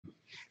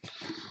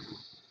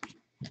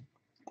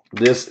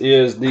This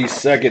is the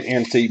second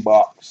NT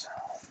box.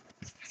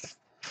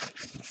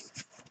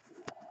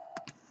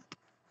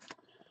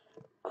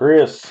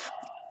 Chris,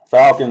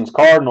 Falcons,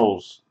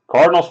 Cardinals.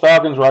 Cardinals,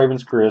 Falcons,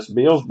 Ravens, Chris.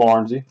 Bills,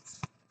 Barnesy.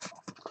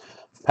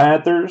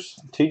 Panthers,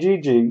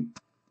 TGG.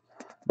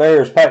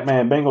 Bears,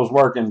 Pac-Man. Bengals,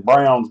 Working.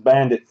 Browns,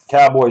 Bandit.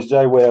 Cowboys,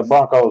 J-Web.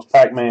 Broncos,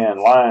 Pac-Man.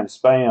 Lions,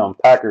 Spam.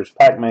 Packers,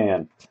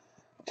 Pac-Man.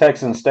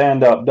 Texans,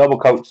 Stand-Up. Double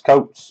Coats,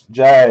 Coats.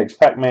 Jags,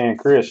 Pac-Man,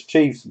 Chris.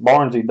 Chiefs,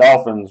 Barnesy.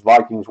 Dolphins,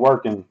 Vikings,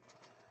 Working.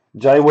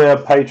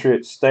 J-Web,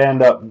 Patriots.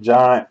 Stand-Up.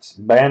 Giants,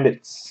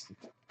 Bandits.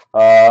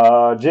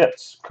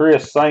 Jets,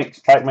 Chris. Saints,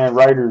 Pac-Man,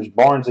 Raiders.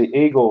 Barnesy,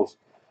 Eagles.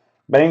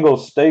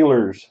 Bengals,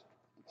 Steelers.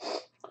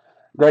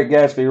 Great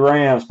Gatsby,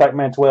 Rams.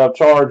 Pac-Man 12,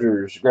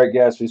 Chargers. Great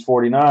Gatsby's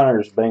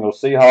 49ers.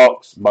 Bengals,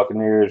 Seahawks.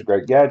 Buccaneers,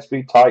 Great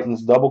Gatsby.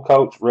 Titans, Double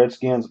Coats.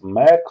 Redskins,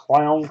 Mad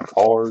Clown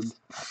card.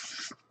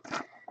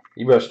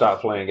 You better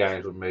stop playing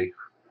games with me,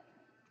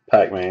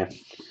 Pac-Man.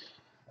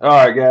 All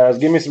right, guys.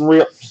 Give me some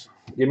rips.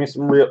 Give me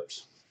some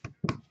rips.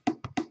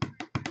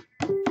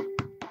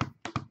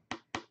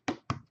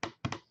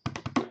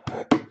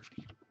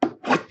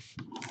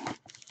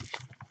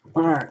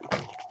 All right.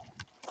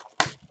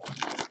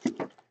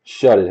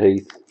 Shut it,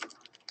 Heath.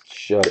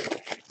 Shut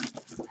it.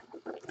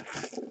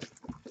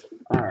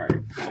 All right.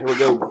 Here we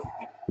go.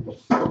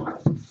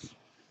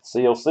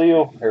 Seal,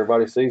 seal.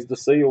 Everybody sees the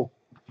seal.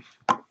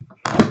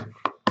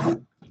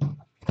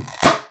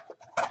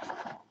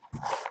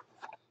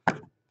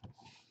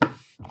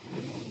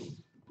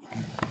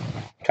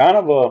 Kind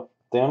of a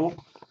thin one.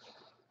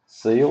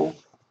 Seal,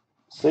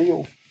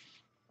 seal.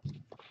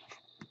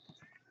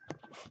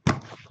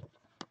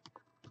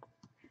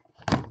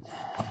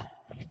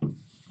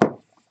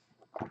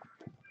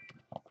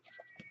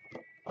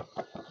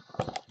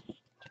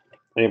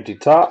 Empty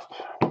top.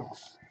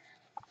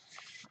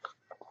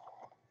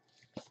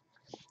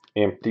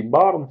 Empty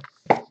bottom.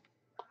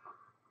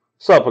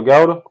 Sup,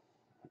 Pagoda?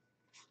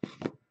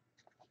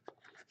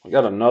 We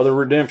got another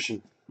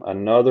redemption.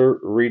 Another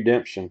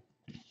redemption.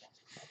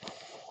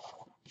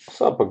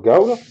 Sup,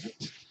 Pagoda?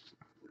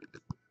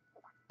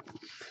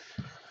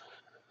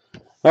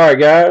 All right,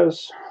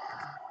 guys.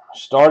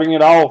 Starting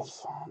it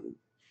off.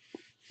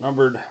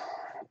 Numbered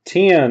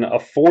 10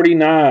 of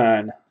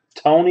 49.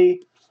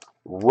 Tony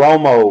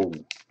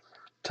Romo.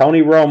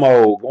 Tony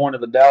Romo going to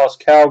the Dallas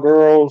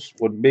Cowgirls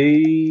would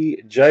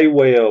be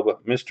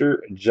J-Web. Mr.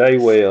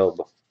 J-Web.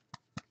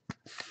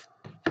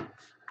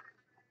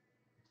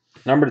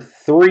 Number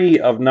 3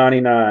 of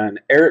 99,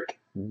 Eric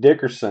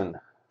Dickerson.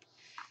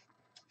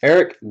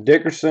 Eric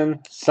Dickerson,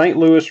 St.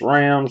 Louis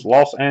Rams,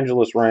 Los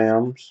Angeles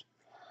Rams.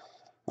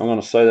 I'm going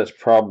to say that's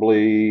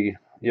probably,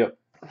 yep,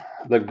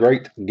 the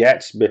Great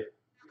Gatsby.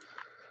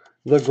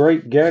 The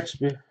Great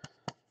Gatsby.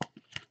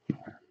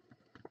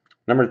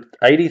 Number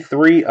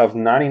 83 of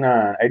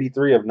 99.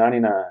 83 of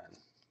 99.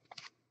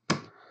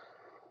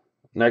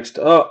 Next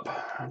up,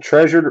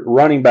 treasured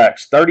running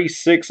backs.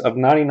 36 of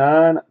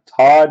 99,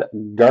 Todd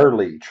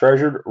Gurley.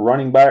 Treasured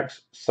running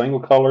backs, single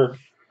color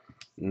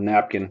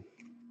napkin.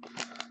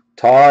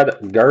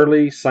 Todd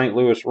Gurley, St.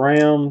 Louis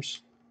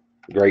Rams,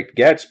 Great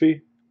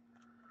Gatsby.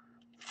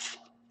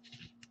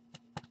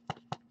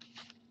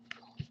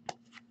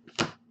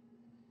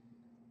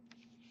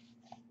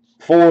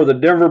 For the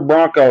Denver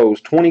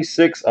Broncos,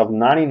 26 of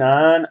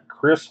 99,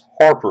 Chris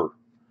Harper.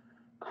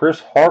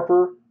 Chris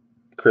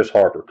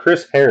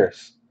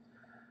Harris.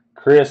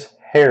 Chris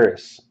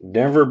Harris.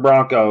 Denver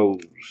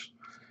Broncos.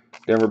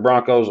 Denver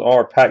Broncos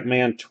are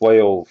Pac-Man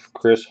 12.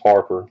 Chris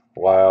Harper.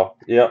 Wow.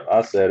 Yep,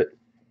 I said it.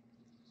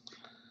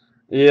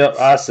 Yep,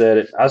 I said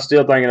it. I'm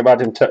still thinking about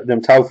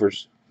them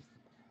Tophers.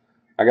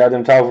 I got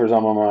them Tophers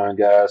on my mind,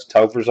 guys.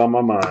 Tophers on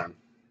my mind.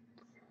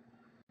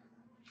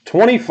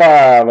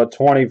 25 of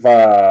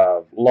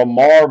 25.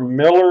 Lamar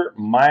Miller,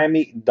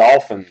 Miami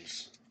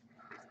Dolphins.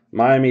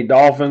 Miami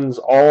Dolphins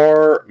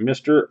are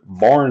Mr.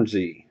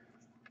 Barnesy.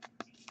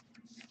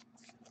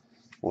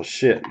 Well,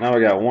 shit. Now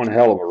we got one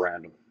hell of a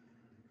random.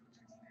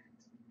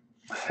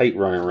 I hate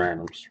running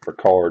randoms for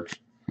cards.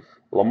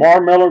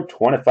 Lamar Miller,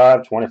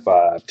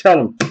 25-25. Tell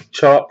him,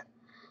 Chuck.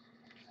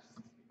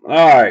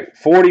 All right.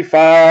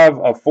 45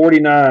 of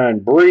 49.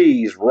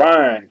 Breeze,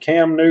 Ryan,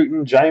 Cam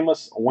Newton,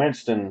 Jameis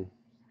Winston.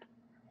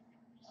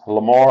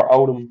 Lamar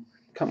Odom.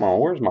 Come on,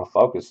 where's my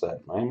focus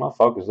at, man? My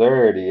focus,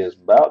 there it is.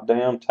 About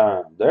damn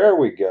time. There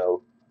we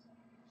go.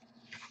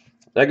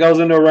 That goes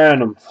into a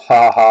random.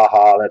 Ha, ha,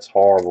 ha. That's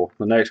horrible.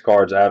 The next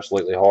card's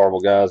absolutely horrible,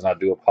 guys, and I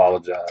do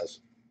apologize.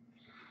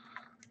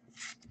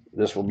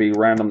 This will be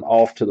random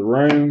off to the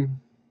room.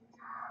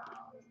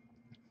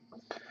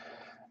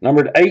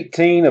 Numbered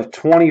 18 of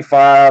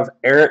 25,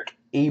 Eric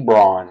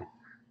Ebron.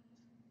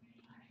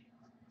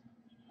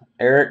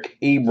 Eric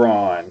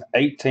Ebron,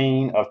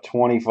 18 of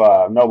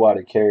 25.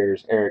 Nobody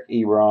cares, Eric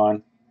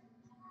Ebron.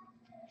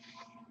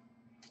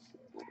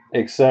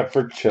 Except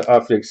for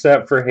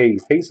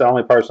Heath. He's the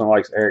only person who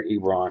likes Eric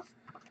Ebron.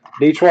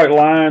 Detroit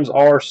Lions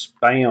are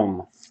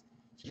spam.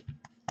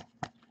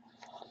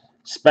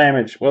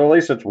 Spammage. Well, at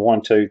least it's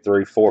 1, 2,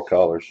 3, 4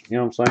 colors. You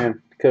know what I'm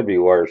saying? Could be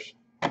worse.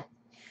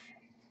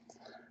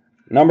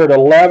 Numbered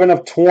 11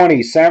 of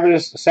 20, San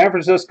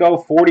Francisco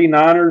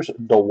 49ers,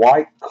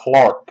 Dwight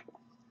Clark.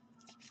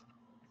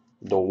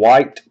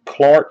 Dwight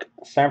Clark,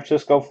 San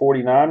Francisco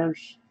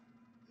 49ers.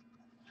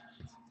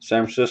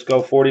 San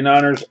Francisco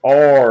 49ers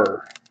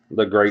are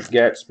the Great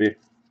Gatsby.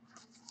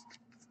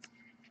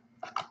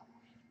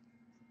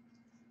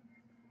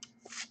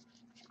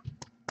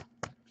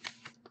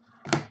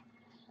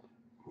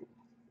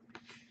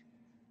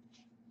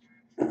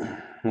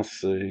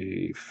 Let's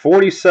see.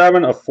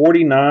 47 of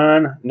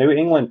 49, New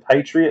England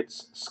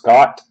Patriots,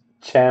 Scott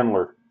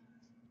Chandler.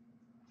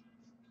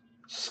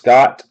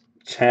 Scott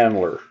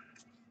Chandler.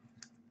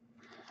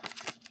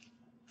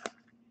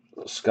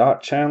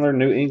 Scott Chandler,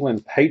 New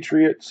England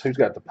Patriots. Who's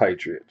got the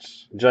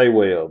Patriots? J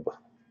Webb.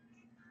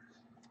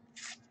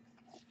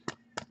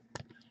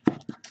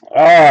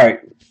 All right.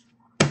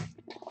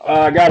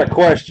 I got a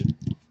question.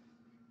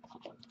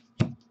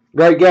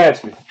 Great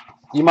Gatsby.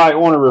 You might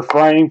want to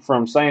refrain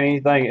from saying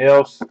anything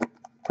else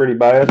pretty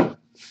bad.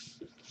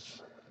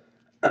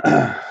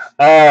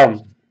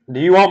 Do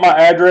you want my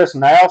address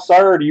now,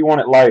 sir, or do you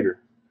want it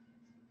later?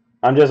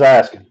 I'm just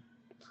asking.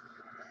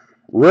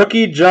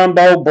 Rookie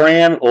Jumbo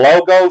brand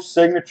logo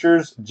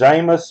signatures,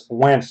 Jameis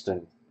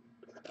Winston.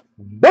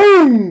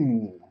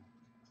 Boom!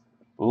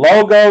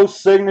 Logo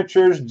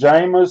signatures,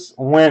 Jameis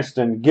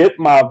Winston. Get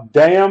my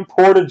damn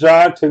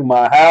Porta-John to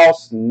my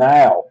house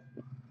now.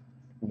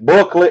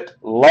 Booklet,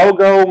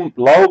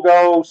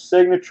 logo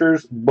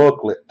signatures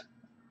booklet.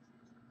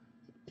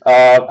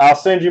 I'll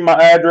send you my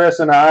address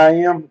in the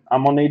IM.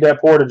 I'm going to need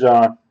that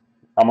Porta-John.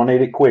 I'm going to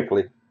need it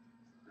quickly.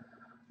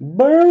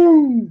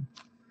 Boom!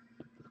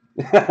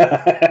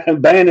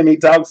 Banding me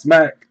talk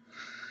smack.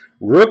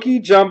 Rookie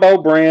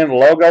Jumbo brand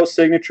logo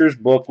signatures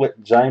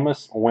booklet,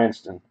 Jameis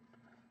Winston.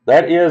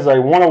 That is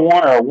a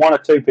 101 or a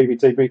 102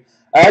 PBTP.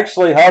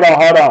 Actually, hold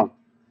on.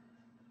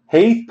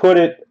 Heath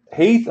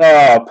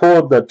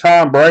pulled the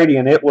Tom Brady,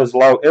 and it was the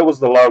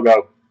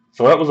logo.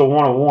 So that was a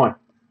 101.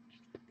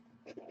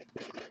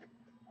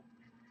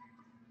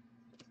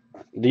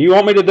 Do you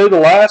want me to do the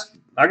last?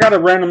 I got to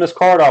random this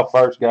card off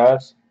first,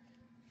 guys.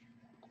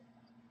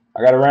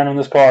 I got to random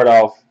this card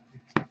off.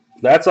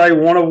 That's a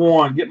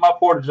 101. Get my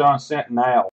Porta-John sent now.